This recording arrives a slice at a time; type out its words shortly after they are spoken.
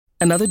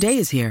Another day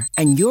is here,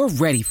 and you're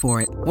ready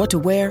for it. What to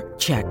wear?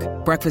 Check.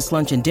 Breakfast,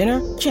 lunch, and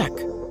dinner? Check.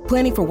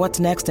 Planning for what's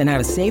next and how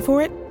to save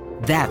for it?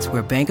 That's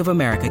where Bank of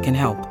America can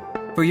help.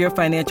 For your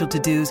financial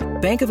to-dos,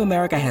 Bank of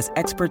America has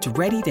experts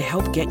ready to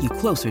help get you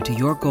closer to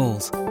your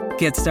goals.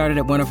 Get started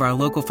at one of our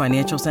local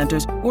financial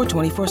centers or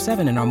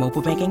 24/7 in our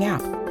mobile banking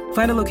app.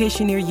 Find a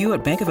location near you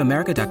at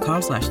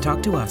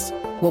bankofamerica.com/talktous.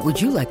 What would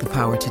you like the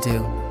power to do?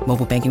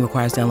 Mobile banking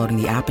requires downloading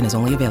the app and is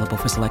only available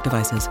for select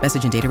devices.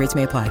 Message and data rates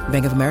may apply.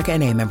 Bank of America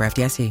N.A., member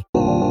FDIC.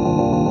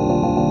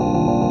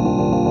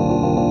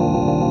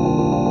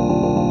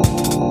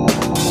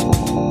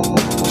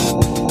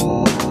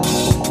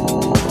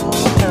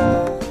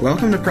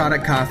 Welcome to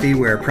Product Coffee,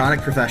 where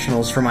product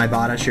professionals from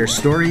Ibotta share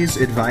stories,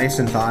 advice,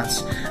 and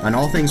thoughts on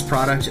all things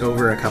product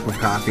over a cup of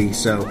coffee.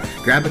 So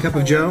grab a cup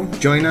of Joe,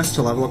 join us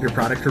to level up your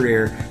product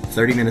career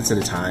 30 minutes at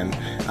a time.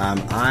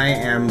 I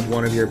am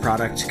one of your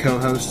product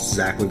co-hosts,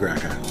 Zach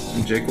LaGreca.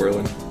 I'm Jake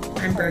Werlin.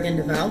 I'm Bergen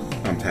DeVell.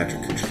 I'm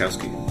Patrick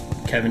Kuchkowski.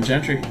 Kevin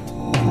Gentry.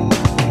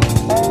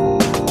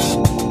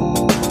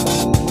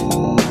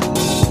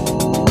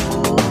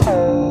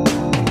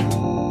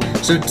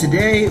 So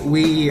today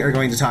we are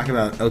going to talk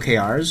about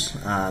OKRs,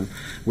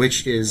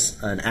 which is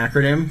an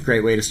acronym,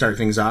 great way to start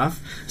things off.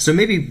 So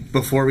maybe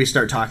before we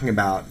start talking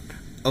about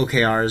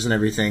OKRs and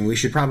everything, we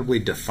should probably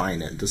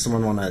define it. Does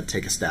someone want to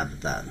take a stab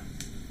at that?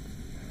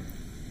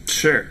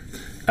 Sure.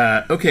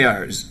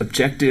 OKRs,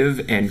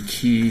 objective and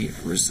key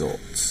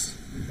results.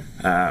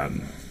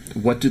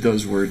 What do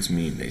those words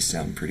mean? They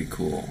sound pretty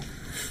cool.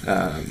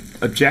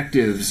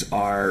 Objectives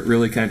are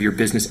really kind of your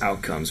business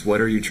outcomes. What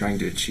are you trying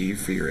to achieve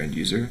for your end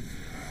user?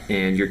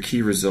 And your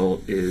key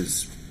result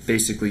is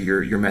basically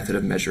your method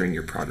of measuring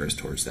your progress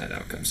towards that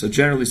outcome. So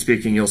generally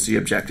speaking, you'll see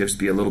objectives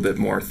be a little bit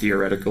more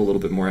theoretical, a little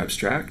bit more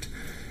abstract.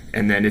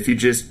 And then if you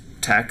just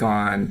tack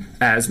on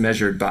as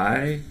measured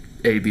by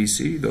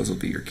ABC, those will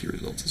be your key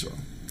results as well.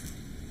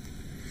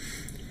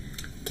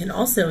 Can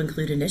also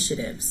include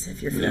initiatives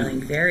if you're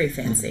feeling very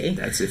fancy.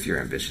 That's if you're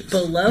ambitious.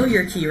 Below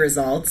your key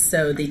results,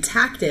 so the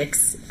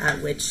tactics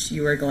at which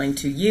you are going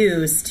to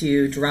use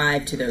to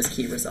drive to those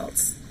key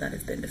results that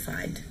have been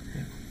defined.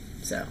 Yeah.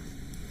 So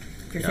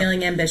if you're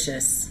feeling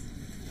ambitious,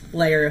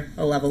 layer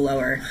a level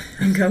lower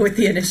and go with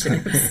the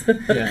initiatives.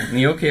 Yeah, and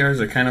the OKRs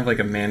are kind of like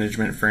a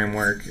management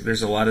framework.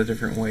 There's a lot of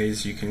different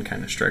ways you can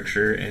kind of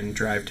structure and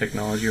drive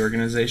technology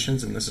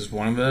organizations, and this is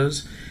one of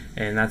those.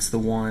 And that's the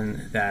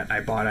one that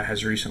Ibotta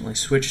has recently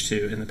switched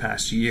to in the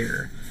past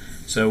year.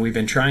 So we've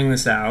been trying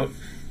this out,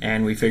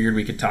 and we figured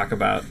we could talk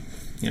about,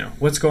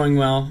 what's going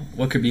well,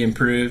 what could be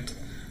improved,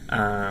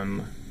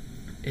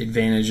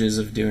 advantages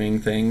of doing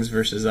things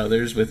versus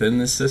others within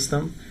this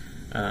system.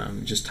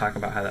 Just talk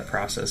about how that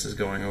process is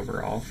going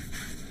overall.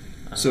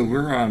 So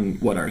we're on,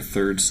 our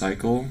third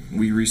cycle?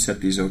 We reset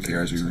these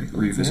OKRs. We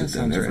revisit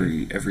them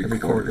every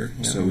quarter.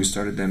 Yeah. So we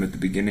started them at the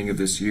beginning of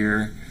this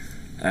year.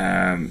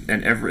 And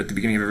at the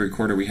beginning of every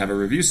quarter, we have a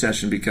review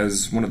session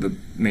because one of the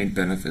main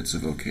benefits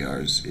of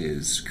OKRs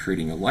is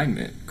creating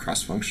alignment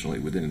cross-functionally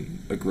within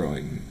a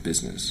growing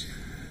business.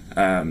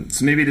 So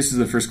maybe this is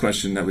the first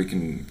question that we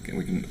can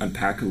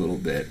unpack a little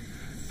bit.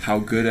 How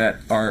good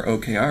are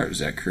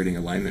OKRs at creating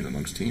alignment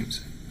amongst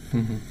teams?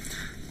 Mm-hmm.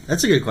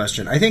 That's a good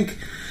question. I think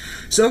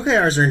so.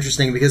 OKRs are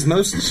interesting because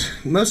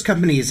most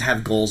companies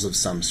have goals of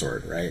some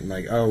sort, right?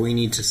 Like, we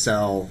need to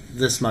sell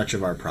this much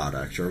of our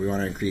product, or we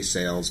want to increase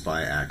sales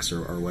by X,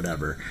 or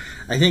whatever.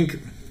 I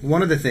think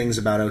one of the things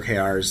about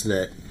OKRs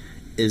that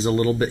is a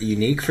little bit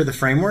unique for the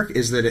framework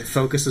is that it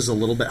focuses a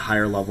little bit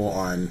higher level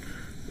on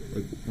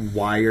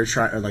why you're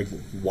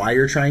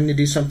trying to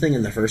do something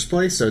in the first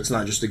place. So it's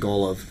not just a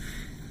goal of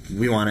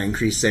we want to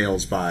increase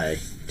sales by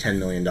 $10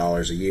 million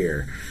a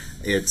year.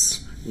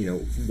 It's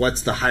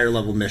what's the higher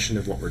level mission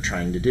of what we're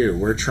trying to do?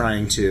 We're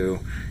trying to,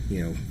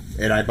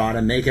 at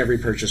Ibotta, make every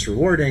purchase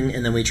rewarding,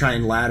 and then we try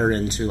and ladder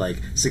into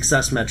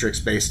success metrics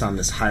based on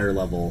this higher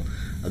level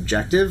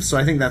objective. So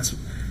I think that's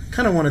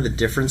kind of one of the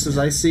differences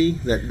I see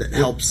that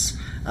helps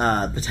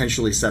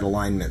potentially set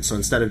alignment. So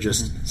instead of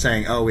just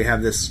saying, we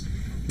have this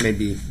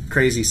maybe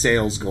crazy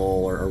sales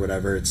goal or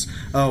whatever, it's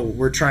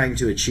we're trying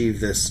to achieve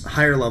this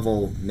higher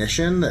level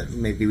mission that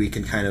maybe we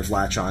can kind of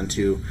latch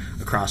onto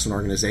across an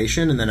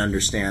organization, and then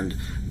understand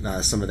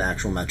some of the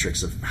actual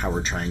metrics of how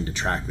we're trying to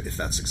track if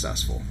that's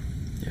successful.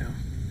 Yeah,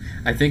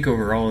 I think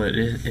overall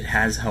it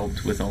has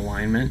helped with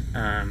alignment.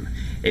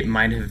 It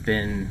might have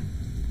been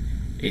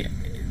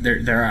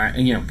there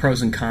are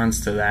pros and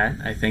cons to that.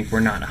 I think we're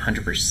not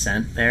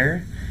 100%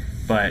 there,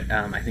 but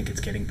I think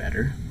it's getting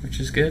better, which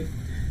is good.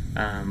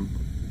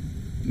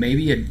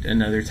 Maybe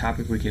another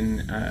topic we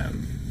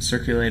can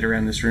circulate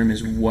around this room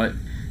is what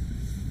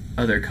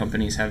other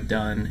companies have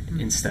done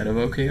instead of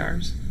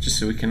OKRs, just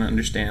so we can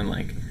understand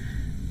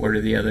what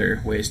are the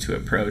other ways to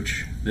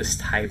approach this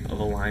type of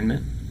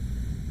alignment.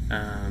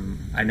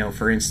 I know,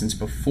 for instance,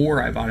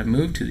 before Ibotta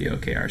moved to the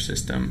OKR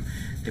system,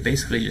 they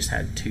basically just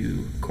had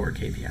two core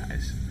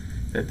KPIs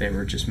that they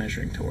were just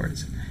measuring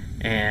towards.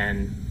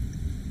 And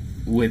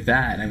with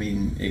that,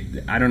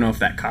 I don't know if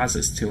that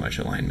causes too much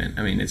alignment.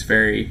 It's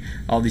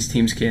all these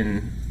teams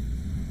can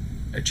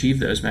achieve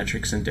those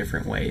metrics in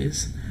different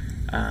ways,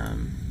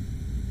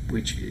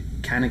 which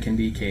kind of can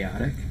be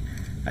chaotic.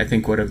 I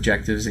think what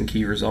objectives and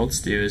key results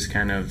do is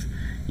kind of,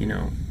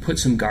 put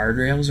some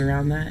guardrails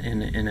around that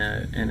in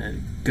a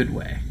good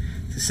way,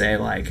 to say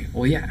like,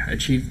 well, yeah,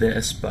 achieve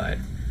this, but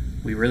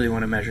we really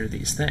want to measure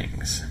these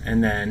things.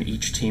 And then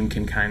each team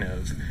can kind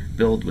of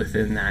build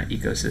within that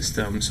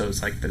ecosystem. So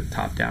it's like the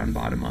top down,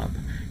 bottom up.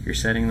 You're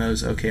setting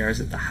those OKRs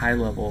at the high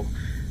level,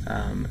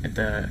 at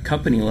the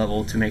company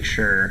level, to make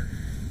sure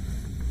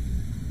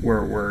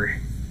we're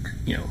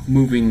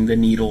moving the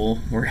needle,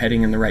 we're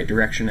heading in the right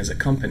direction as a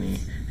company.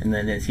 And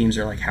then the teams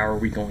are like, how are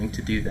we going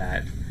to do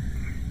that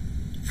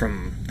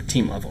from the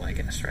team level, I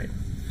guess, right?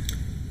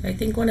 I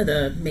think one of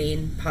the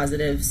main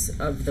positives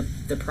of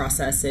the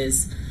process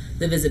is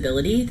the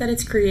visibility that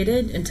it's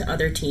created into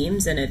other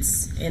teams. And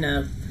it's in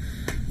a,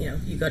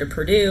 you go to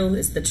Purdue,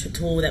 is the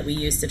tool that we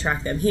use to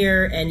track them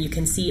here, and you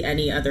can see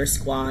any other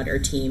squad or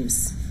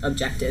team's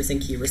objectives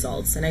and key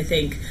results. And I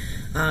think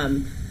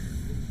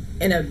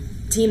in a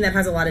team that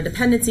has a lot of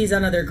dependencies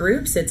on other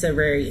groups, it's a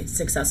very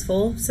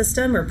successful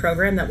system or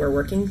program that we're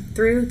working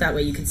through. That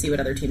way you can see what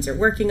other teams are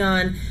working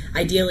on.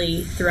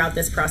 Ideally, throughout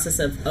this process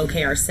of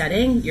OKR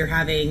setting, you're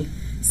having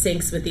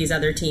syncs with these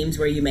other teams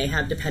where you may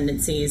have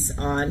dependencies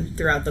on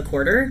throughout the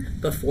quarter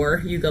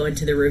before you go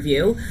into the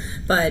review.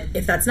 But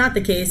if that's not the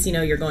case,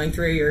 you're going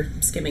through, you're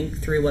skimming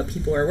through what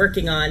people are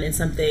working on, and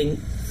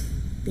something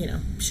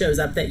shows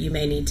up that you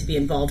may need to be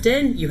involved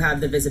in, you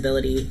have the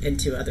visibility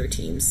into other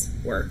teams'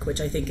 work, which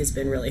I think has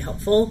been really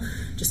helpful.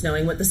 Just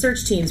knowing what the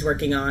search team's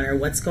working on, or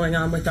what's going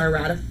on with our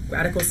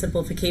radical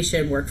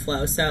simplification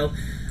workflow. So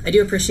I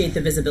do appreciate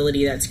the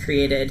visibility that's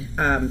created.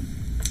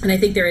 And I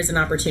think there is an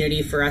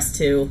opportunity for us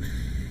to,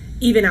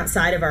 even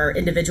outside of our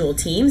individual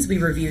teams, we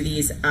review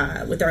these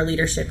with our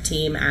leadership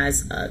team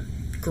as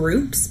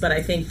groups, but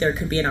I think there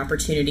could be an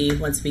opportunity,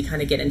 once we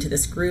kind of get into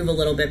this groove a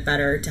little bit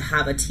better, to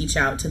have a teach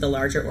out to the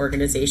larger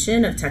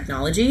organization of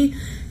technology,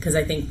 because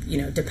I think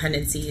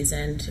dependencies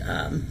and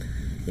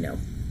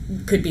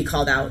could be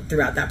called out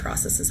throughout that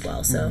process as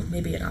well. So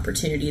maybe an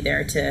opportunity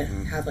there to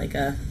have like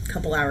a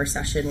couple hour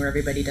session where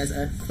everybody does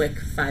a quick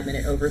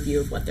 5-minute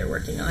overview of what they're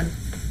working on.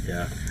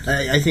 Yeah.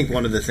 I think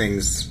one of the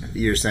things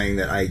you're saying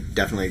that I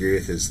definitely agree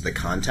with is the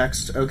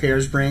context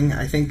OKRs bring,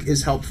 I think,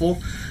 is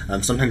helpful.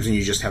 Sometimes when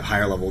you just have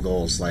higher level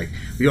goals, like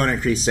we want to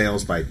increase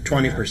sales by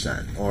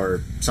 20%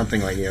 or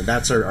something like,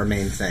 that's our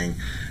main thing.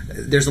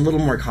 There's a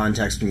little more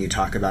context when you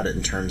talk about it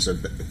in terms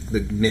of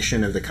the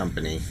mission of the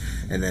company,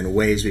 and then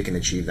ways we can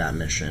achieve that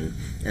mission.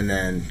 And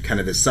then kind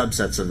of as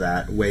subsets of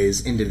that,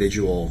 ways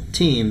individual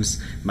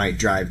teams might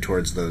drive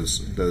towards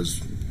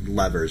those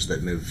levers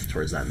that move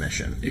towards that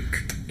mission.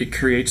 It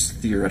creates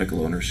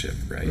theoretical ownership,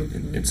 right?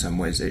 In some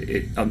ways,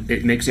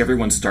 it makes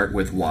everyone start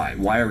with why.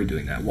 Why are we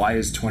doing that? Why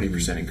is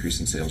 20% increase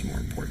in sales more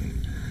important?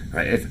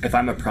 Right? If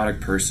I'm a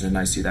product person and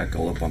I see that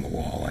goal up on the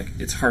wall, like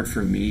it's hard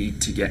for me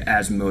to get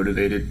as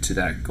motivated to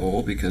that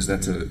goal, because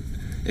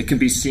it can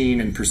be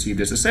seen and perceived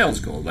as a sales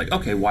goal. Like,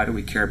 okay, why do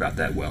we care about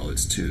that? Well,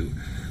 it's to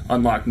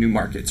unlock new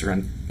markets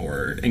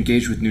or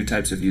engage with new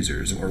types of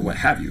users or what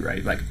have you,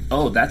 right? Like,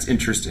 oh, that's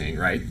interesting,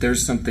 right?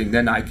 There's something,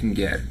 then I can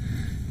get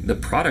the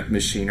product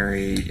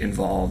machinery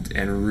involved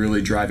and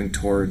really driving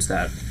towards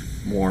that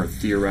more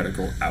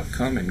theoretical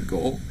outcome and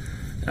goal.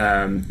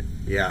 And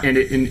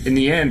in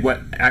the end,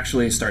 what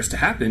actually starts to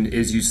happen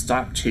is you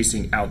stop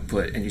chasing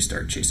output and you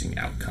start chasing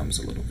outcomes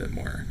a little bit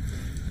more.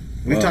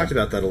 We talked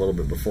about that a little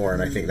bit before,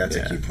 and I think that's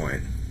a key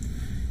point.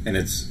 And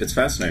it's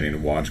fascinating to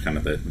watch kind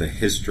of the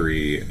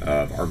history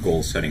of our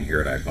goal setting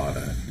here at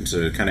Ibotta. And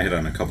so to kind of hit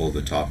on a couple of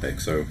the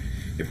topics. So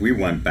if we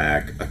went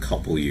back a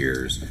couple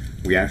years,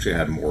 we actually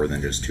had more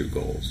than just 2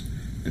 goals.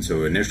 And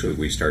so initially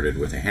we started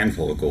with a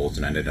handful of goals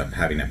and ended up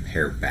having to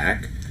pare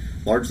back,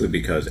 largely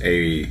because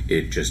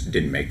it just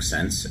didn't make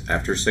sense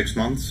after 6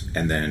 months.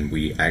 And then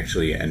we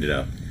actually ended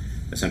up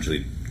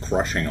essentially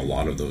crushing a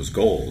lot of those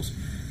goals.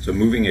 So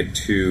moving it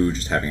to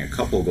just having a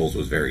couple of goals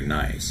was very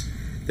nice.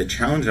 The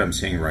challenge I'm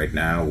seeing right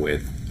now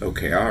with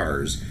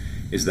OKRs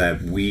is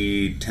that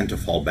we tend to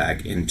fall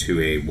back into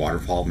a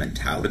waterfall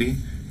mentality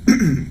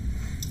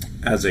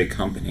as a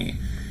company.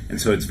 And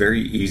so it's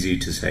very easy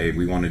to say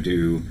we want to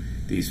do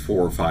these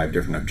 4 or 5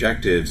 different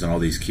objectives and all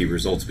these key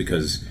results,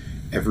 because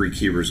every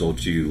key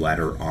result you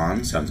ladder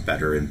on sounds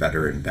better and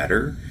better and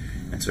better.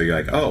 And so you're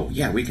like, oh,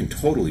 yeah, we can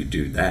totally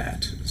do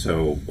that.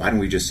 So why don't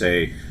we just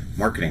say,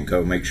 marketing,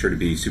 go make sure to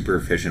be super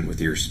efficient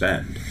with your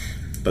spend.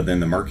 But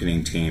then the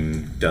marketing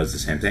team does the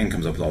same thing,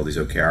 comes up with all these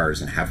OKRs,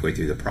 and halfway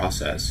through the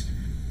process,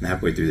 and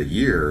halfway through the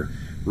year,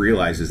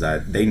 realizes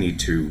that they need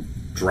to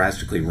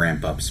drastically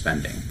ramp up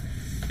spending.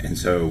 And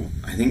so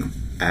I think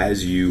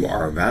as you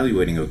are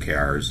evaluating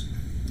OKRs,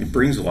 it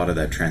brings a lot of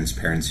that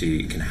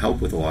transparency, can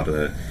help with a lot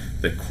of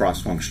the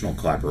cross-functional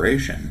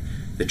collaboration.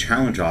 The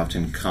challenge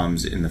often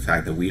comes in the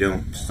fact that we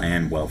don't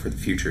plan well for the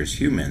future as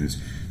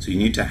humans, so you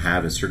need to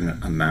have a certain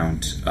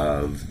amount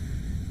of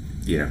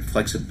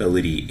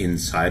flexibility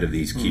inside of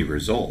these key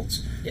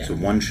results. Yeah. So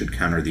one should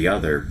counter the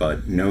other,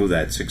 but know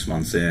that 6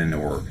 months in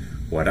or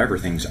whatever,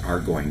 things are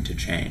going to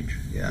change.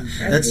 Yeah,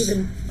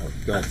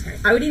 Go ahead.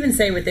 I would even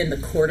say within the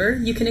quarter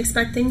you can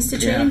expect things to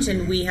change,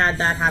 and we had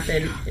that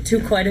happen to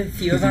quite a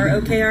few of our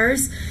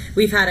OKRs.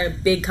 We've had a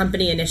big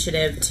company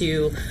initiative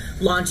to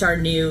launch our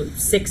new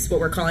what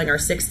we're calling our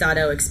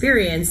 6.0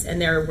 experience,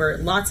 and there were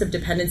lots of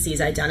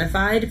dependencies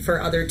identified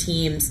for other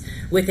teams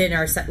within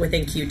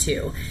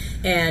Q2.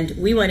 And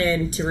we went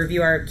in to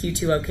review our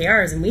Q2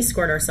 OKRs, and we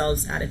scored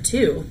ourselves at a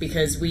 2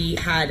 because we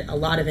had a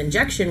lot of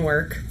injection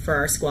work for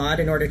our squad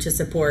in order to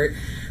support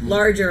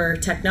larger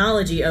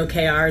technology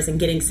OKRs and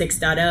getting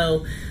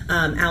 6.0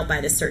 out by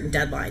this certain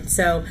deadline.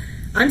 So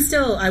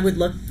I would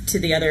look to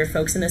the other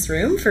folks in this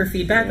room for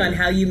feedback on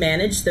how you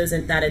manage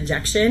that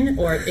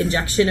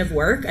injection of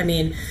work. I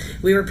mean,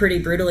 we were pretty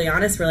brutally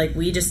honest. We're like,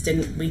 we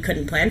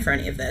couldn't plan for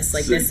any of this.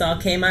 Like, this all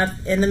came up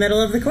in the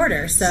middle of the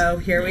quarter, so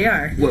here we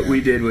are. What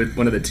we did with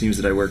one of the teams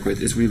that I work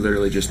with is we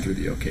literally just threw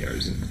the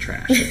OKRs in the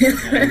trash.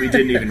 And we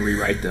didn't even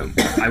rewrite them.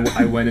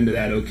 I went into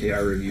that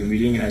OKR review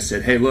meeting and I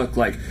said, hey, look,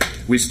 like,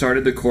 we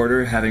started the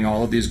quarter having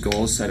all of these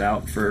goals set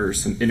out for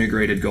some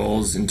integrated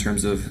goals in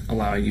terms of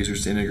allowing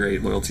users to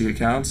integrate loyalty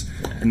accounts,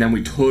 and then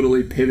we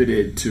totally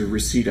pivoted to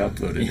receipt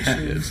upload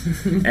initiatives.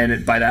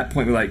 And by that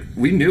point,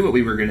 we knew what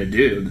we were going to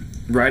do.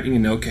 Writing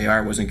an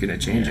OKR wasn't going to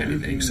change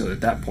anything. So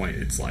at that point,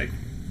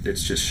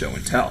 it's just show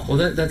and tell. Well,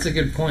 that's a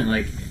good point.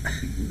 Like,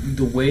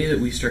 the way that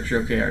we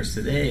structure OKRs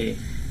today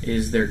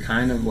is they're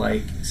kind of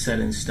like set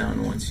in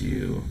stone once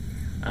you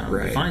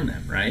define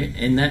them, right?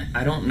 And that,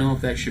 I don't know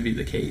if that should be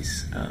the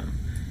case.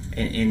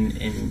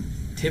 And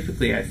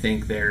typically, I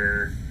think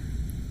they're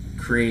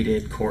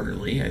created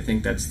quarterly. I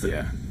think that's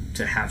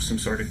to have some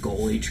sort of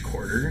goal each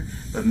quarter,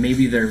 but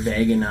maybe they're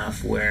vague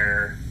enough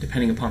where,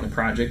 depending upon the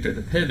project or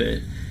the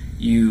pivot,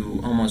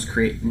 you almost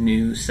create a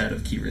new set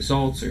of key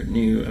results or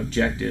new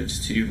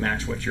objectives to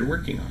match what you're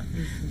working on.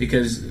 Mm-hmm.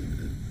 Because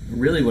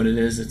really what it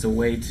is, it's a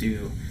way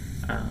to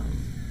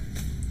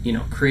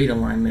create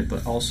alignment,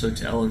 but also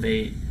to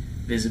elevate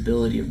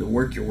visibility of the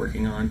work you're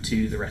working on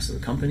to the rest of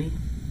the company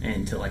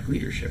and to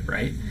leadership,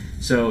 right?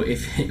 So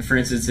if, for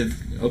instance, if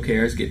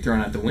OKRs get thrown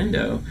out the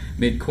window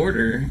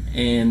mid-quarter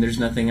and there's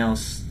nothing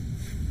else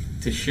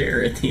to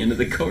share at the end of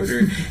the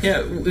quarter,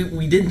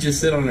 we didn't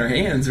just sit on our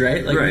hands,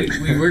 right?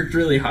 We worked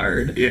really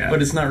hard,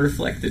 but it's not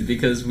reflected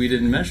because we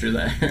didn't measure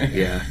that, right?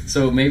 Yeah.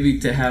 So maybe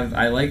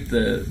I like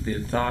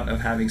the thought of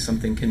having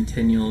something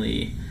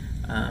continually,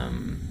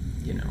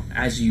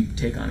 as you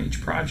take on each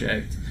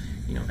project,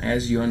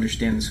 as you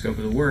understand the scope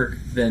of the work,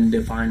 then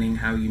defining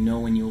how you know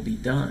when you'll be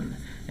done,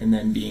 and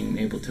then being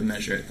able to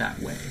measure it that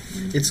way.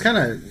 It's kind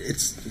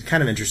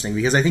of interesting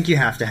because I think you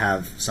have to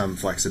have some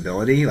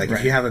flexibility.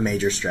 If you have a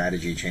major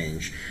strategy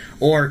change,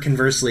 or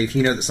conversely, if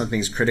you know that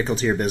something's critical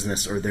to your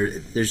business, or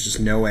there's just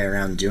no way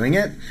around doing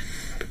it,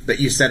 but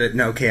you set it in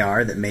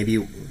OKR that maybe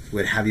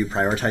would have you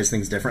prioritize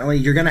things differently,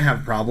 you're going to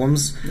have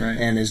problems. Right.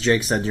 And as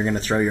Jake said, you're going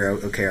to throw your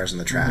OKRs in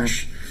the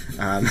trash.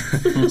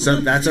 Mm-hmm.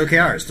 So that's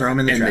OKRs. Throw them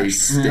in the trash. They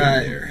stay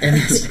there.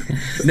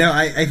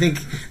 I think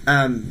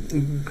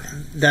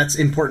that's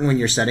important when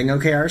you're setting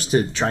OKRs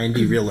to try and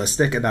be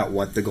realistic about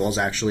what the goals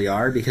actually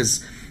are,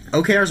 because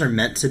OKRs are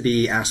meant to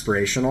be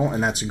aspirational,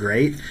 and that's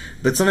great.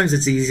 But sometimes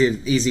it's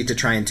easy to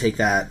try and take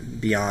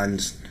that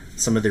beyond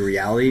some of the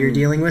reality you're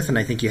dealing with, and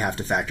I think you have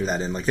to factor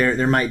that in.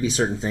 There might be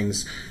certain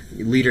things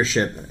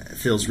leadership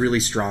feels really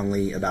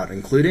strongly about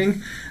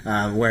including,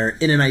 where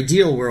in an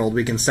ideal world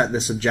we can set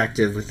this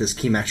objective with this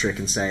key metric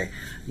and say,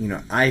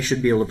 I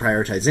should be able to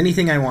prioritize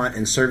anything I want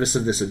in service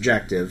of this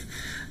objective,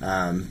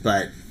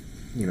 but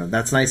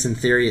that's nice in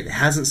theory. It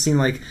hasn't seemed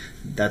like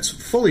that's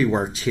fully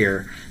worked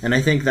here, and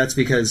I think that's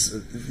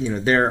because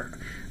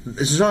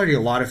there's already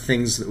a lot of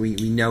things that we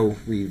know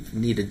we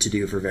needed to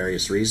do for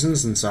various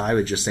reasons, and so I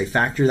would just say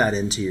factor that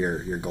into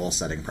your goal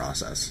setting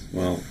process.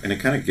 Well, and it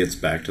kind of gets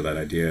back to that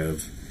idea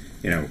of,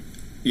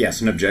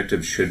 yes, an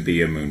objective should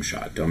be a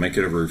moonshot. Don't make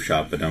it a roof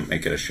shot, but don't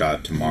make it a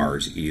shot to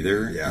Mars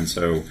either. Yeah. And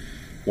so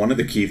one of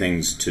the key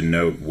things to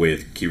note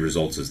with key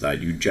results is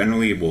that you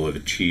generally will have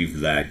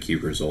achieved that key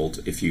result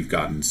if you've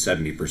gotten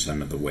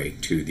 70% of the way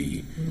to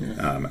the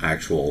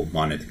actual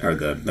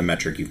the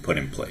metric you've put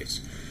in place.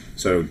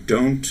 So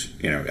don't,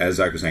 as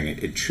Zach was saying,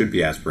 it should be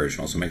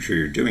aspirational, so make sure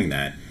you're doing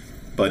that.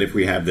 But if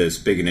we have this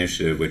big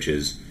initiative, which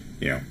is,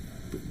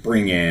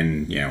 bring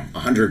in,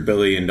 $100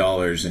 billion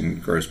in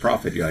gross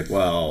profit, you're like,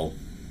 well,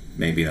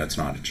 maybe that's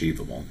not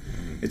achievable.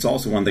 Mm-hmm. It's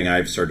also one thing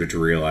I've started to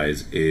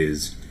realize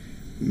is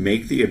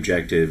make the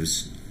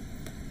objectives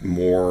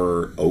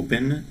more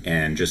open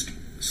and just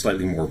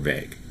slightly more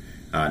vague.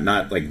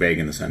 Not vague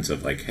in the sense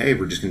of hey,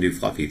 we're just going to do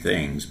fluffy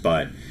things,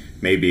 but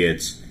maybe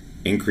it's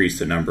increase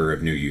the number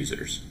of new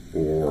users,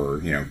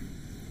 or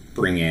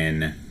bring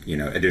in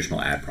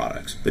additional ad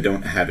products, but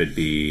don't have it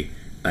be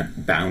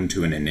bound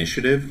to an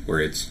initiative where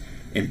it's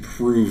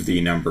improve the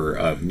number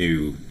of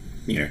new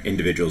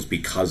individuals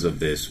because of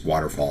this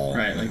waterfall,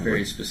 right?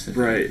 Very specific,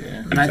 right? Yeah.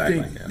 And exactly.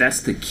 I think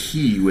that's the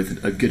key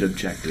with a good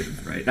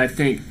objective, right? I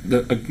think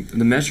the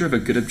measure of a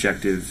good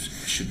objective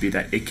should be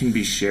that it can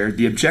be shared.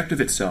 The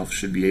objective itself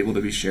should be able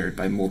to be shared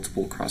by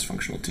multiple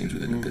cross-functional teams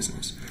within the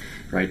business.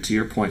 right? To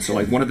your point. So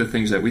like one of the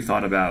things that we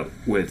thought about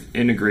with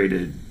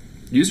integrated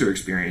user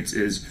experience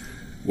is,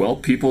 well,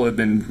 people have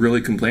been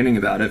really complaining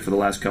about it for the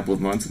last couple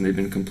of months, and they've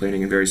been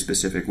complaining in very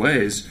specific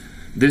ways.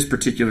 This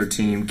particular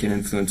team can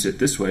influence it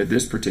this way.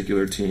 This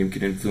particular team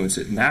can influence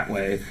it in that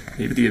way.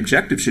 Maybe the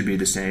objective should be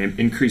the same,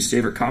 increase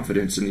saver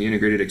confidence in the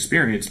integrated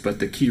experience, but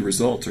the key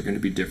results are going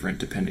to be different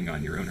depending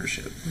on your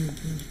ownership.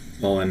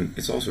 Mm-hmm. Well, and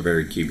it's also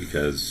very key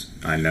because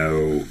I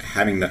know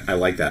I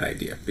like that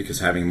idea, because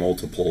having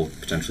multiple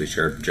potentially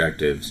shared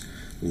objectives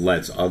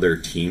lets other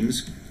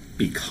teams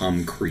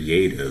become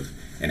creative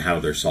in how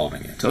they're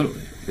solving it.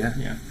 Totally.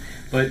 Yeah.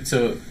 But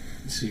so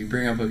you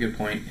bring up a good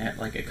point at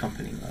like a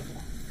company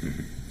level.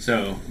 Mm-hmm.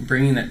 So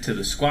bringing that to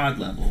the squad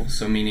level,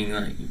 so meaning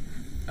like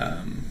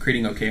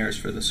creating OKRs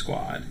for the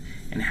squad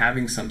and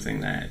having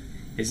something that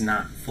is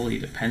not fully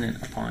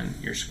dependent upon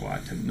your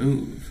squad to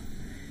move.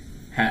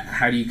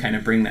 How do you kind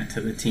of bring that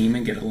to the team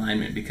and get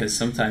alignment? Because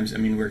sometimes, I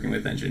mean, working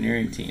with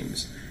engineering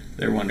teams,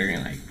 they're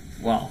wondering like,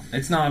 well,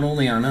 it's not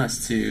only on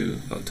us to,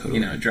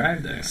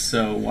 drive this.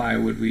 So why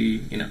would we,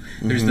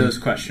 there's those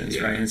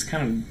questions, right? And it's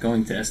kind of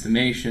going to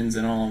estimations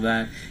and all of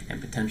that, and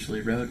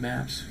potentially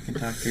roadmaps. We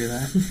can talk through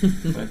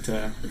that. But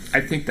I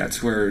think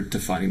that's where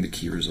defining the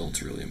key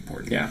results are really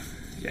important. Yeah.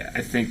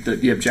 I think that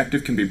the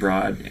objective can be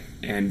broad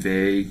and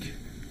vague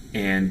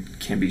and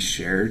can be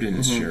shared and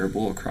is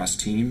shareable across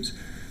teams.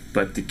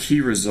 But the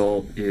key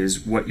result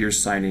is what you're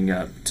signing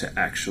up to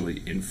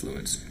actually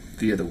influence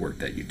via the work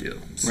that you do.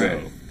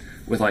 So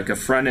with like a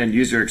front-end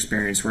user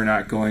experience, we're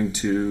not going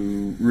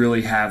to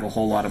really have a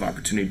whole lot of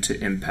opportunity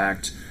to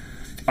impact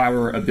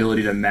our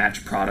ability to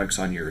match products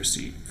on your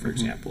receipt, for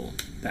example.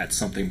 That's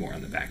something more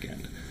on the back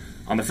end.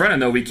 On the front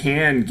end, though, we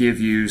can give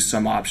you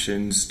some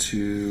options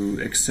to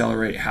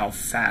accelerate how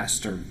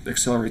fast or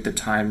accelerate the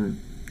time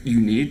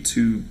you need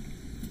to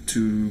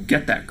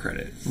get that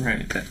credit,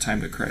 right? That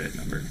time to credit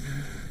number.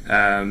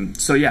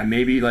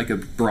 Maybe like a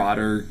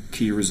broader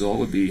key result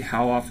would be,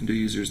 how often do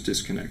users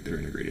disconnect their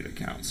integrated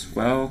accounts?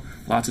 Well,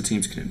 lots of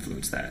teams can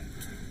influence that.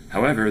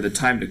 However, the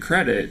time to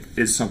credit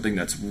is something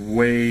that's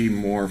way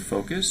more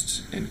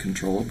focused and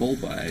controllable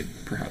by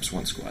perhaps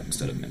one squad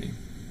instead of many.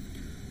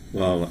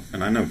 Well,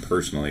 and I know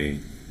personally,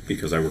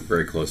 because I work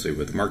very closely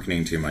with the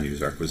marketing team on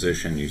user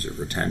acquisition, user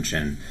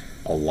retention,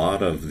 a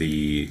lot of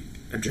the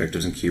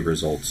objectives and key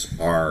results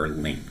are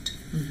linked.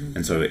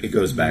 And so it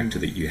goes back to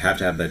that you have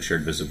to have that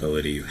shared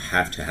visibility, you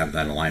have to have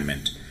that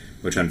alignment,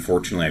 which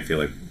unfortunately I feel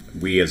like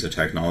we as a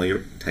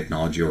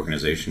technology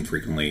organization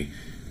frequently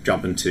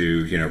jump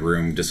into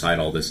room, decide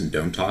all this and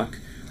don't talk,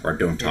 or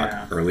don't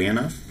talk early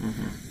enough.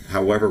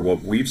 However,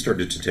 what we've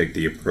started to take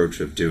the approach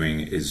of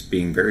doing is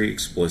being very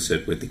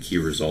explicit with the key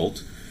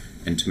result,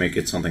 and to make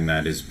it something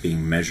that is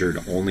being measured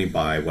only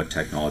by what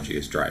technology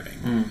is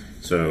driving.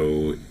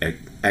 So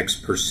X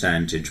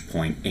percentage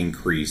point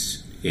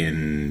increase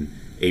in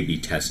A/B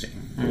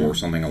testing or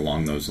something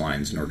along those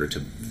lines in order to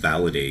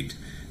validate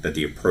that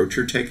the approach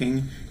you're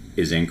taking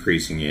is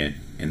increasing it.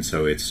 And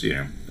so it's,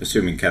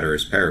 assuming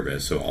ceteris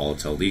paribus, so all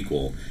else held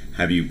equal,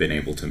 have you been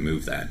able to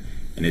move that?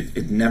 And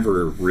it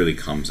never really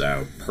comes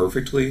out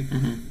perfectly,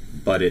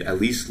 but it at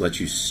least lets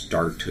you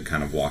start to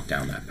kind of walk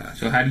down that path.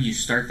 So how do you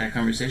start that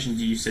conversation?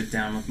 Do you sit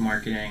down with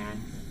marketing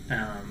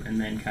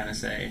and then kind of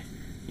say,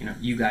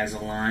 you guys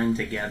align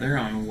together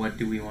on what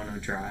do we want to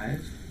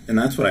drive? And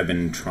that's what I've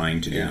been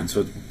trying to do. And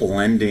so it's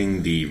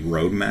blending the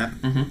roadmap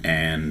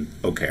and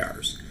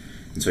OKRs.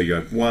 And so you're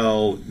like,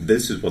 well,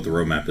 this is what the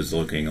roadmap is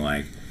looking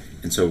like.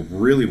 And so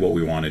really what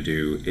we want to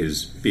do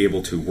is be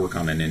able to work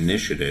on an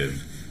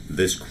initiative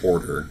this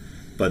quarter,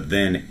 but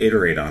then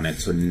iterate on it.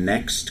 So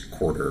next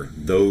quarter,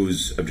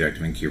 those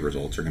objective and key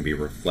results are going to be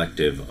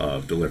reflective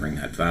of delivering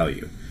that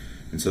value.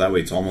 And so that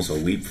way it's almost a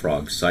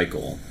leapfrog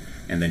cycle,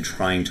 and then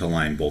trying to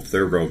align both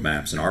their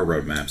roadmaps and our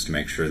roadmaps to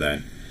make sure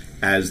that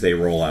as they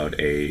roll out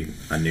a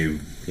new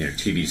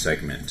TV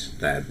segment,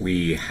 that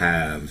we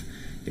have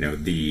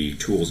the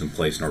tools in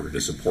place in order to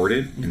support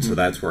it. And so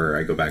that's where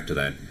I go back to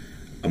that.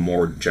 A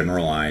more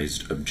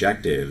generalized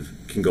objective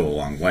can go a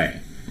long way.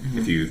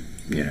 If you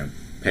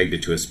pegged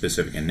it to a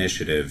specific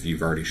initiative,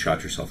 you've already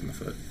shot yourself in the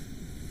foot.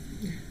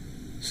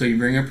 So you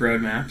bring up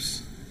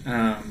roadmaps.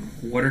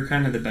 What are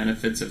kind of the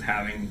benefits of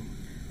having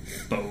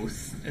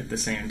both at the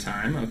same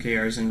time,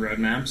 OKRs and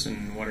roadmaps,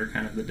 and what are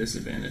kind of the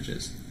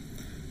disadvantages?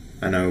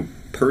 I know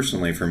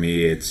personally for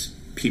me, it's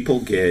people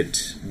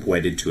get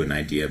wedded to an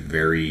idea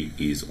very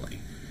easily.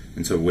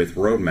 And so with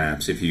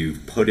roadmaps, if you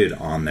put it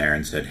on there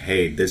and said,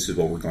 hey, this is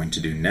what we're going to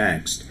do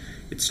next,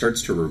 it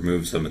starts to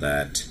remove some of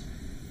that,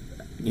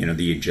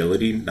 the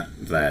agility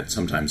that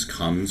sometimes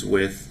comes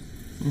with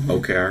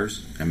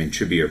OKRs. I mean, it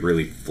should be a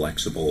really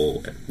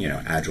flexible,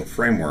 agile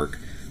framework.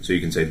 So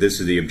you can say, this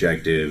is the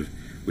objective.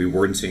 We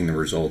weren't seeing the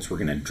results. We're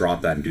going to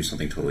drop that and do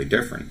something totally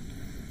different.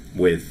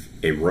 With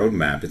a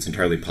roadmap, it's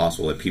entirely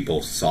possible that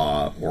people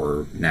saw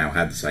or now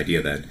have this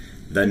idea that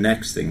the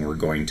next thing we're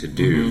going to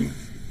do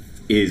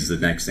is the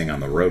next thing on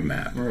the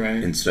roadmap,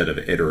 instead of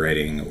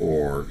iterating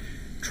or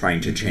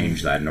trying to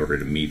change that in order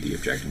to meet the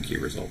objective key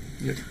result.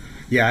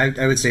 Yeah,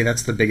 I would say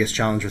that's the biggest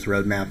challenge with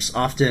roadmaps.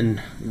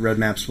 Often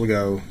roadmaps will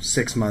go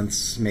 6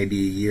 months, maybe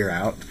a year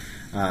out,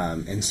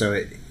 and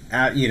so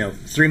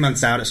 3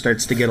 months out it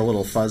starts to get a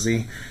little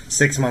fuzzy.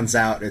 6 months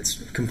out,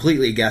 it's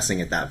completely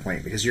guessing at that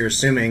point because you're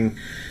assuming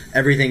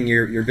everything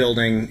you're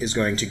building is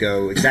going to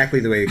go exactly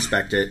the way you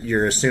expect it.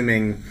 You're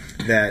assuming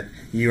that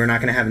you are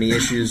not going to have any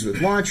issues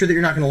with launch, or that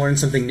you're not going to learn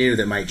something new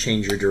that might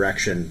change your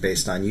direction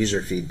based on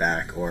user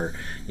feedback, or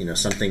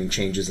something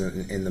changes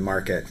in the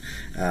market.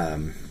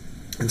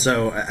 And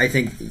so I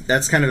think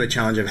that's kind of a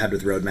challenge I've had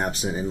with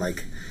roadmaps and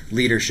like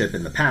leadership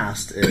in the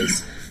past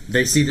is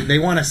they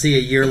want to see a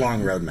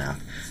year-long roadmap.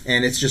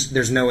 And it's just,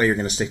 there's no way you're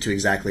going to stick to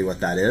exactly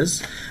what that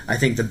is. I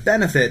think the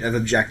benefit of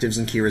objectives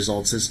and key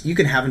results is you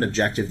can have an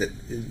objective that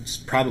is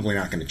probably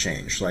not going to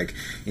change. Like,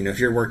 if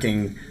you're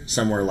working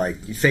somewhere like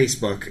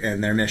Facebook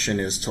and their mission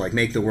is to like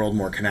make the world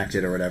more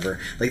connected or whatever,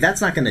 like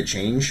that's not going to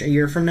change a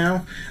year from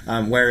now.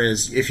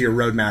 Whereas if your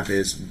roadmap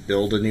is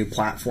build a new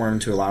platform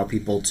to allow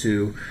people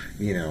to,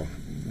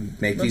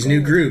 make these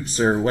new groups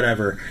or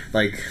whatever,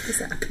 like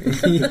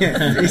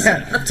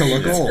to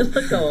look old.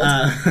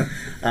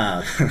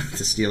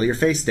 To steal your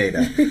face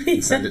data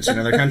and send it to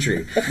another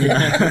country.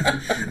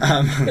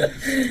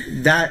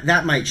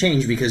 That might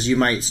change because you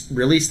might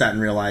release that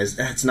and realize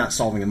it's not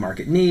solving a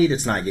market need,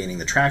 it's not gaining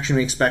the traction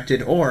we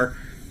expected, or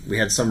we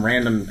had some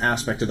random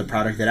aspect of the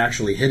product that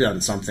actually hit on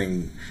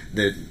something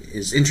that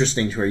is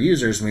interesting to our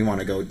users and we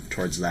want to go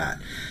towards that.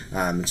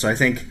 So I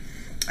think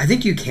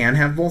you can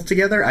have both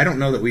together. I don't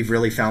know that we've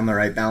really found the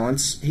right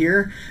balance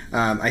here.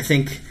 I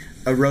think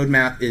a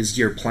roadmap is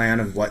your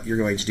plan of what you're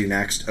going to do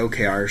next.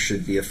 OKR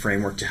should be a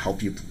framework to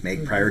help you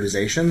make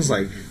prioritizations.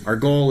 Like, our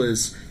goal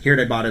is here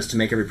at Ibotta is to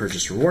make every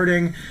purchase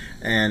rewarding,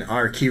 and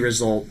our key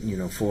result,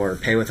 for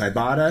Pay with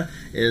Ibotta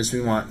is we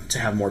want to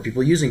have more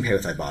people using Pay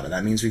with Ibotta.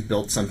 That means we've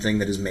built something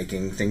that is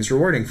making things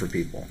rewarding for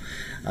people.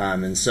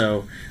 And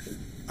so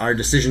our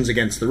decisions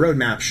against the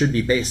roadmap should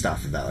be based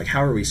off of that. Like,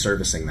 how are we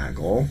servicing that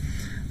goal?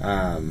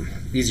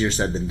 Easier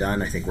said than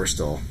done. I think we're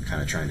still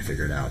kind of trying to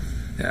figure it out.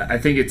 Yeah, I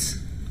think it's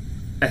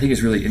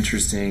really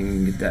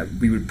interesting that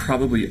we would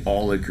probably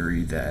all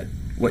agree that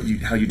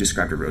how you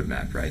described a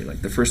roadmap, right?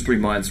 Like the first 3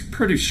 months,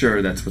 pretty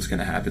sure that's what's going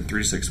to happen.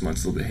 3 to 6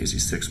 months, a little bit hazy.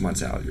 6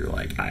 months out, you're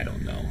like, I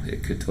don't know.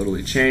 It could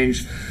totally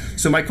change.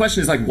 So my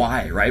question is like,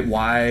 why, right?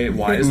 Why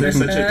is there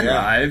such a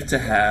drive to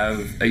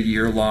have a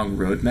year-long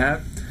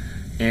roadmap?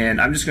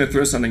 And I'm just going to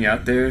throw something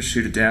out there,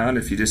 shoot it down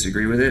if you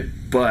disagree with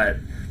it. But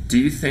do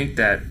you think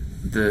that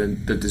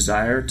the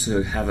desire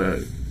to have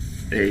a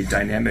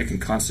dynamic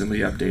and constantly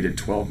updated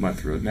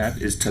 12-month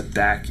roadmap is to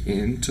back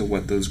into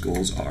what those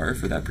goals are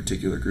for that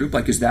particular group?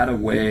 Like, is that a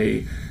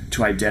way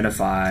to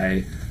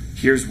identify,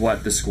 here's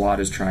what the squad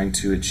is trying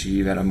to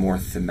achieve at a more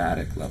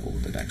thematic level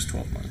the next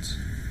 12 months?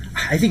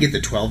 I think at the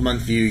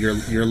 12-month view,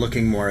 you're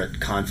looking more at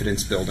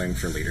confidence building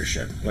for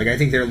leadership. Like, I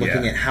think they're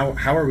looking at how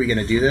are we going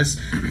to do this?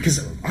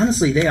 Because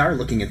honestly, they are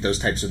looking at those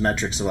types of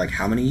metrics of like,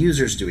 how many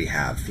users do we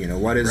have?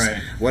 What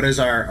is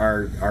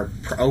our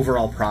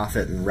overall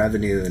profit and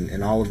revenue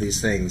and all of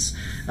these things?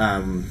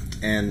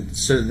 And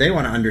so they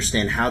want to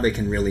understand how they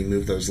can really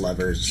move those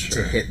levers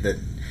to hit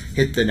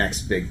the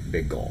next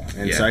big goal.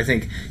 And so I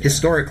think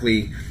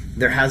historically,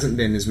 there hasn't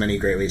been as many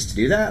great ways to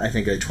do that. I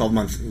think a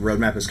 12-month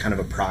roadmap is kind of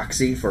a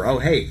proxy for,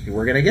 hey,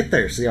 we're going to get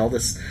there. See all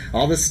this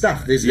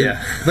stuff.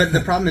 But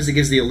the problem is it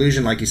gives the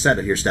illusion, like you said,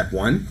 of here's step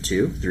 1,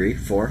 2, 3,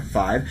 4,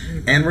 5,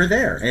 and we're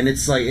there. And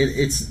it's like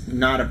it's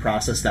not a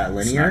process that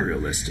linear. It's not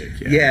realistic.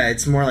 Yeah,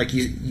 it's more like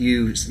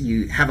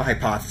you have a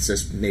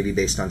hypothesis, maybe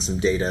based on some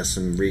data,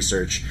 some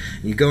research.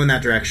 And you go in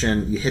that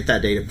direction, you hit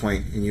that data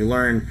point, and you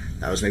learn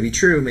that was maybe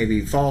true,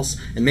 maybe false,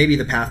 and maybe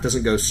the path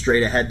doesn't go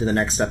straight ahead to the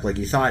next step like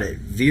you thought. It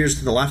veers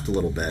to the left a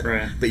little bit,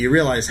 right. But you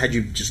realize had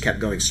you just kept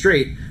going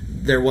straight,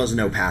 there was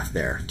no path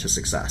there to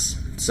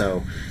success.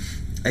 So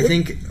I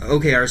think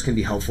OKRs can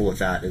be helpful with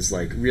that, is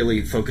like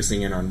really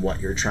focusing in on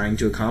what you're trying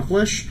to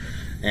accomplish.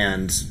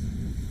 And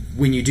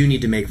when you do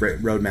need to make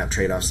roadmap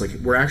trade-offs, like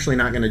we're actually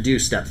not going to do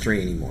step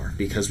 3 anymore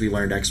because we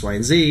learned X, Y,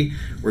 and Z.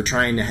 We're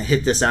trying to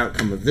hit this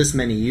outcome of this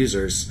many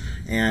users,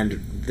 and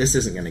this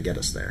isn't going to get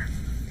us there.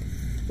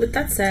 With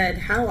that said,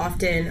 how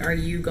often are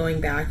you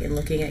going back and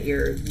looking at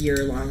your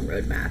year-long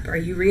roadmap? Are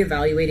you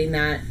reevaluating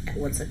that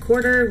once a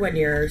quarter when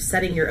you're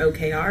setting your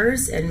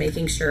OKRs and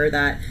making sure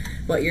that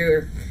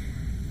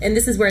and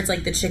this is where it's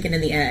like the chicken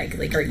and the egg.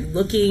 Like, are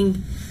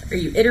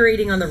you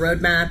iterating on the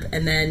roadmap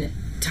and then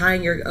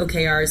tying your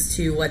OKRs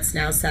to what's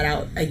now set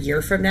out a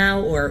year from now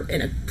or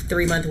in a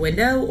 3-month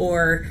window?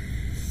 Or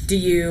do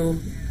you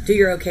do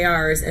your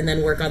OKRs and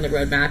then work on the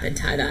roadmap and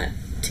tie that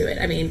to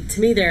it? I mean, to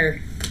me,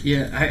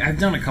 I've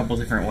done a couple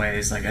different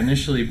ways. Like,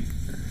 initially,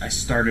 I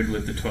started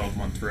with the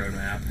 12-month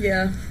roadmap.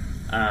 Yeah.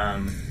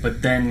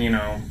 But then,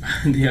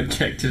 the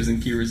objectives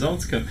and key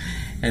results come.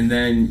 And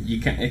then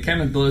it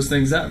kind of blows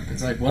things up.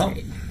 It's like, well,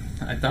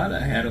 I thought I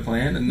had a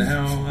plan, and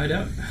now I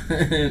don't.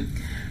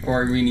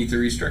 Or we need to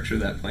restructure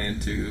that plan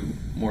to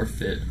more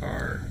fit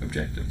our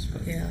objectives.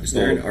 But is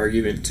there an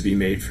argument to be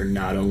made for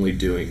not only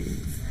doing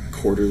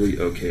quarterly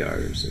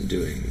OKRs and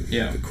doing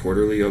the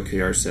quarterly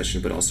OKR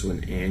session, but also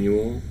an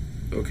annual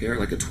OKR,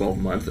 like a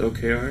 12-month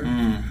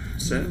OKR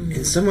set.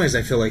 In some ways,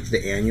 I feel like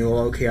the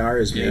annual OKR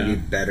is maybe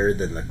better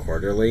than the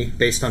quarterly,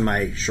 based on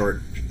my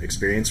short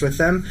experience with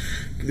them.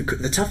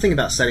 The tough thing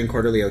about setting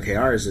quarterly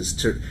OKRs is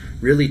to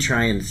really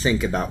try and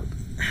think about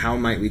how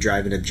might we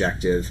drive an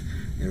objective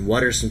and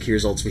what are some key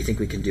results we think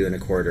we can do in a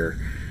quarter.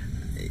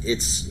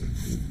 It's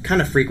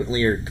kind of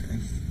frequently you're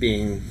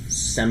being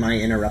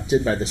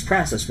semi-interrupted by this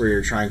process where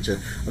you're trying to,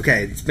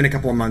 okay, it's been a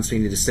couple of months, we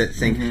need to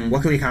think,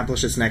 what can we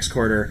accomplish this next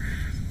quarter?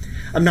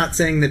 I'm not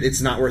saying that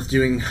it's not worth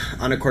doing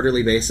on a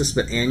quarterly basis,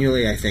 but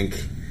annually I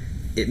think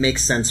it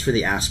makes sense for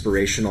the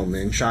aspirational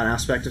moonshot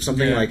aspect of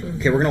something like,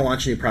 okay, we're going to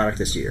launch a new product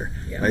this year.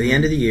 By the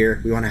end of the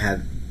year, we want to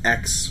have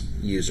X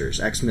users,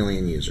 X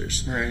million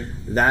users. Right.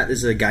 That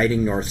is a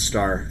guiding North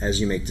Star as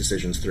you make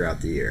decisions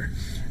throughout the year.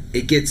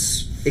 It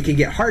can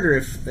get harder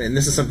if, and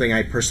this is something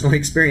I personally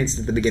experienced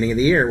at the beginning of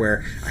the year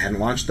where I hadn't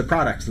launched the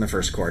product in the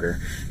first quarter,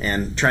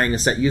 and trying to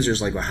set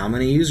users like, well, how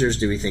many users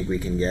do we think we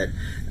can get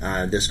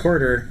this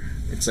quarter?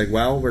 It's like,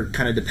 well, we're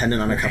kind of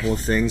dependent on a couple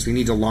of things. We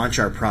need to launch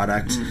our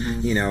product.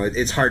 You know,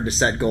 it's hard to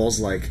set goals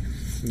like,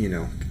 you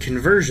know,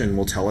 conversion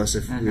will tell us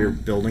if we're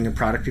building a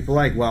product people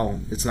like.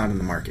 Well, it's not in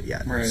the market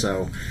yet. Right.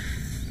 So,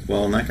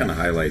 well, and that kind of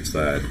highlights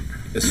that,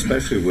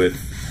 especially with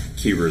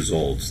key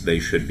results, they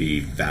should be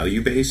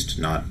value-based,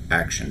 not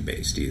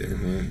action-based either.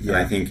 And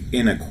I think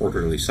in a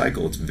quarterly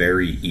cycle, it's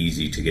very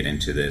easy to get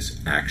into this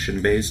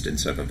action-based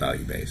instead of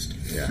value-based.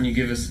 Can you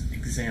give us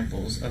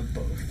examples of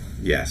both?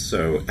 Yes,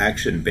 so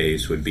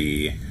action-based would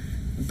be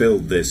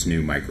build this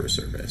new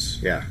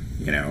microservice. yeah.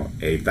 You know,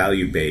 a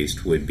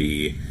value-based would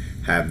be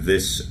have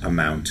this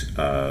amount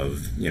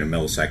of, you know,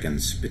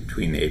 milliseconds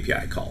between the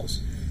API calls,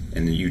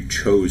 and you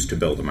chose to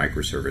build a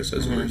microservice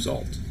as a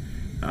result.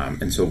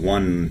 And so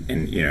one,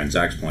 and you know, in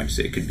Zach's point,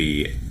 it could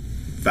be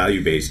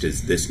value-based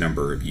is this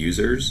number of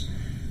users.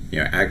 You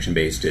know,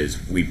 action-based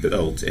is we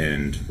built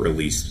and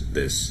released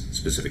this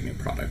specific new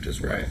product as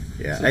well. Right.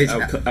 Yeah. So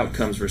it's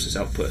outcomes versus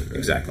output. Right?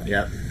 Exactly.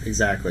 Yep,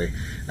 exactly.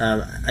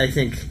 I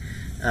think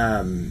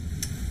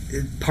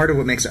part of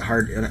what makes it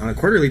hard on a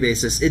quarterly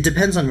basis, it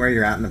depends on where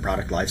you're at in the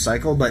product life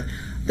cycle, but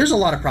there's a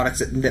lot of products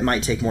that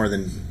might take more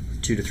than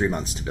 2 to 3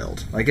 months to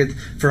build. Like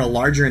for a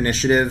larger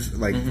initiative,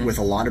 like with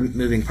a lot of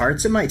moving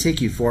parts, it might take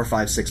you 4,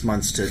 5, 6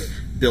 months to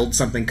build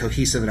something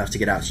cohesive enough to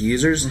get out to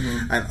users.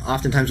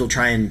 Oftentimes we'll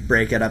try and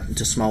break it up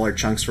into smaller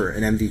chunks for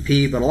an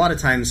MVP, but a lot of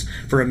times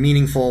for a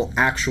meaningful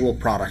actual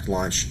product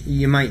launch,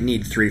 you might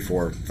need 3,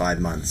 4, 5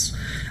 months.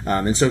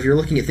 And so if you're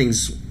looking at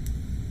things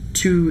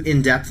too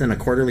in-depth on a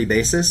quarterly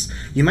basis,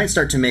 you might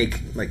start to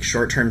make like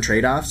short-term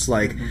trade-offs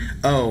like,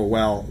 oh,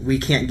 well, we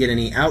can't get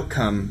any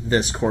outcome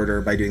this quarter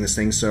by doing this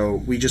thing, so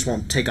we just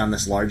won't take on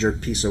this larger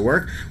piece of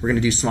work. We're going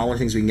to do smaller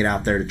things we can get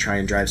out there to try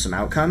and drive some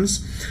outcomes.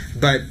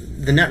 But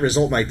the net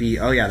result might be,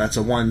 oh yeah, that's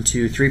a 1,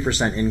 2,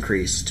 3%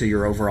 increase to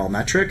your overall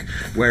metric,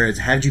 whereas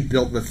had you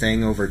built the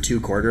thing over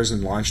 2 quarters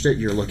and launched it,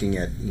 you're looking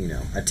at, you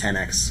know, a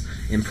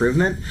 10x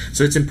improvement.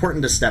 So it's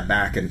important to step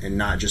back and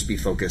not just be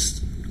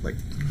focused like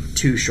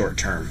too short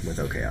term with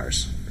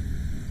OKRs.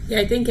 Yeah,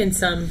 I think in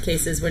some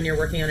cases when you're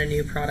working on a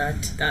new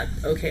product, that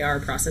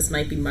OKR process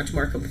might be much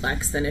more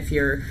complex than if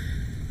you're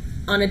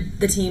on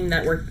the team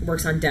that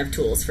works on dev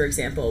tools, for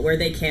example, where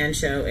they can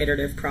show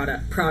iterative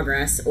product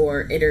progress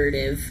or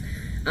iterative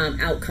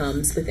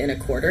outcomes within a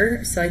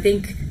quarter. So I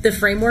think the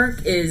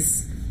framework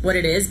is what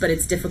it is, but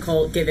it's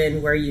difficult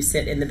given where you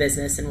sit in the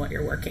business and what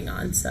you're working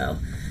on. So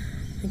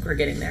I think we're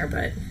getting there,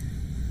 but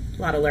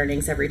a lot of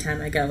learnings every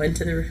time I go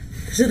into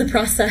the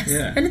process,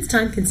 and it's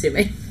time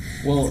consuming.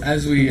 Well,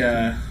 as we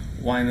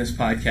wind this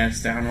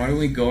podcast down, why don't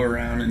we go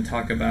around and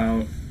talk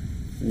about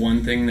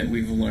one thing that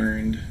we've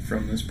learned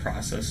from this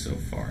process so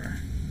far?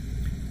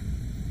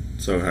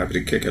 So happy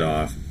to kick it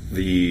off.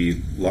 The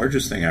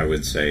largest thing I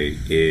would say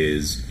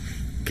is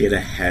get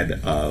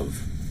ahead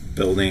of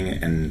building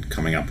and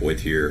coming up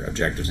with your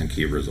objectives and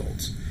key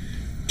results.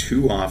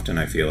 Too often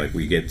I feel like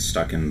we get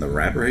stuck in the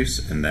rat race,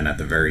 and then at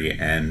the very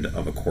end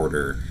of a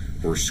quarter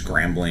we're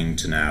scrambling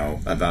to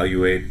now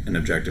evaluate an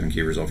objective and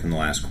key result from the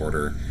last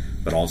quarter,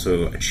 but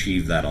also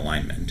achieve that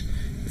alignment.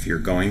 If you're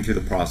going through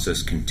the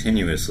process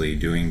continuously,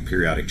 doing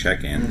periodic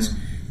check-ins,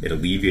 it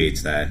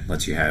alleviates that,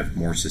 lets you have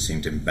more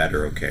succinct and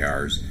better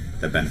OKRs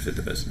that benefit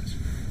the business.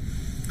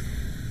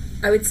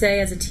 I would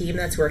say as a team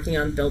that's working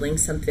on building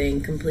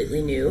something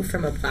completely new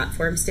from a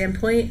platform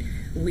standpoint,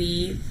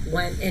 we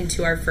went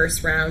into our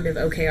first round of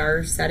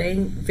OKR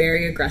setting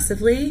very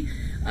aggressively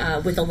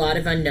with a lot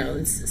of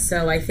unknowns.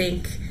 So I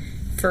think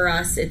for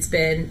us, it's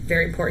been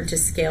very important to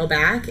scale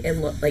back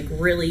and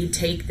really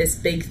take this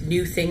big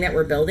new thing that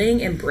we're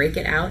building and break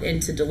it out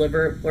into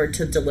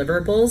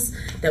deliverables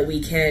that we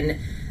can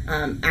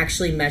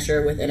actually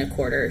measure within a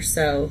quarter.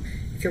 So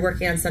if you're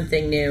working on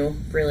something new,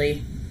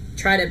 really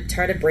try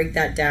to break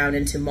that down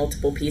into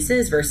multiple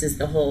pieces versus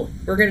the whole,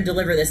 we're going to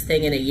deliver this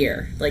thing in a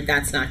year. Like,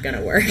 that's not going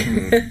to work.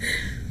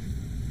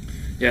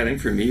 Yeah, I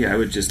think for me, I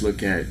would just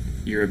look at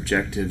your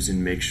objectives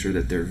and make sure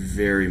that they're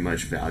very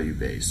much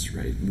value-based,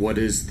 right? What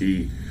is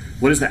the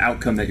what is the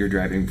outcome that you're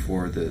driving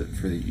for the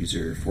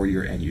user, for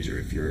your end user?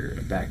 If you're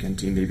a back end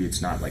team, maybe it's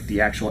not like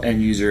the actual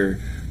end user,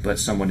 but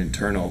someone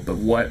internal. But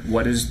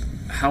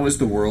how is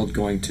the world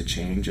going to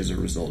change as a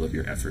result of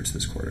your efforts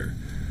this quarter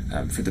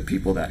for the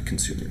people that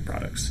consume your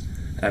products?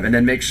 And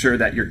then make sure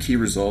that your key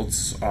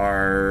results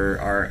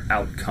are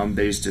outcome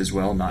based as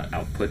well, not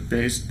output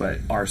based, but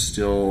are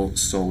still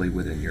solely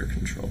within your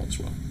control as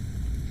well.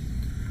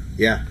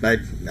 Yeah, I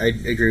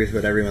agree with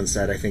what everyone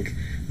said. I think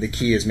the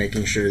key is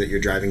making sure that you're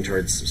driving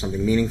towards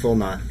something meaningful,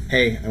 not,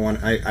 hey,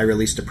 I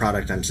released a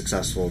product, I'm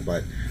successful,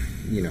 but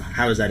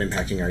how is that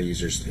impacting our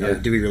users? Yeah.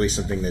 Do we release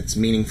something that's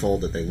meaningful,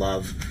 that they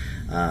love?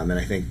 And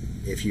I think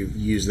if you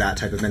use that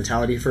type of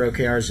mentality for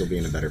OKRs, you'll be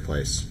in a better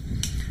place.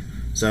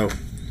 So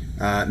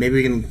maybe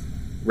we can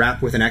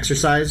wrap with an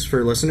exercise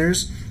for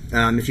listeners.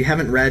 If you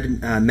haven't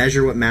read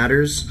Measure What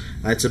Matters,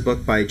 it's a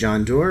book by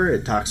John Doerr.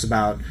 It talks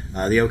about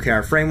the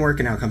OKR framework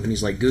and how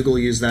companies like Google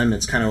use them.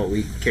 It's kind of what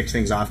we kicked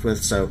things off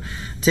with. So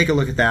take a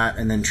look at that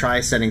and then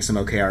try setting some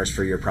OKRs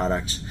for your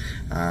product.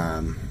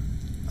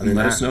 Let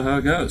us know how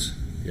it goes.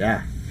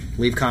 Yeah.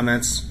 Leave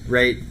comments,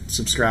 rate,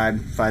 subscribe,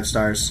 5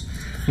 stars,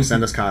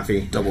 send us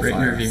coffee. Double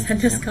fire.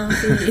 Send us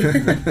coffee.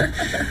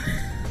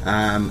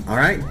 All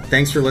right.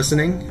 Thanks for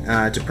listening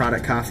to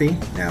Product Coffee.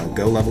 Now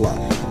go level up.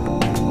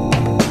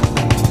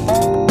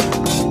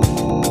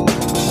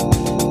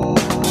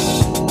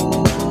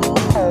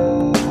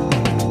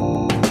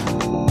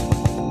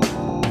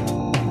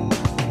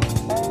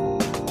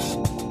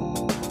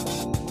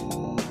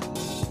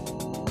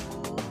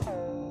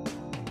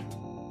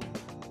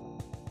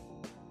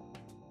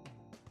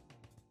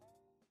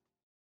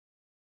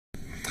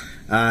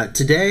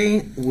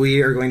 Today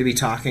we are going to be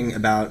talking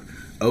about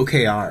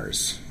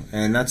OKRs,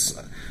 and that's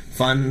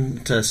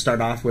fun to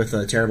start off with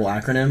a terrible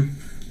acronym.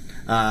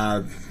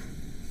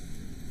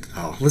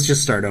 Let's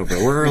just start over.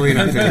 We're early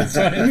enough. Oh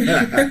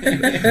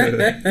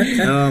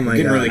my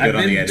god! Really good I've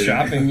on the been editing.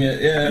 chopping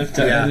it,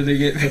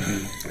 editing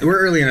it. We're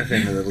early enough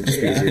in that it'll just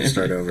be easier to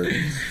start over.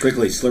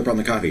 Quickly, slurp on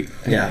the coffee.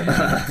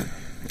 Yeah.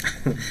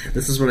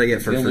 This is what I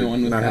get for The only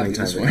one with not having coffee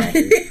time this for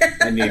morning.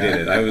 coffee. I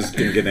needed it. I was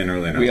going to get in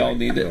early enough. We all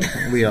need it.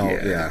 We all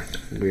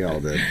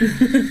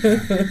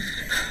did.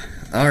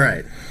 All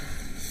right.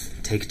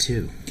 Take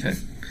 2. Okay.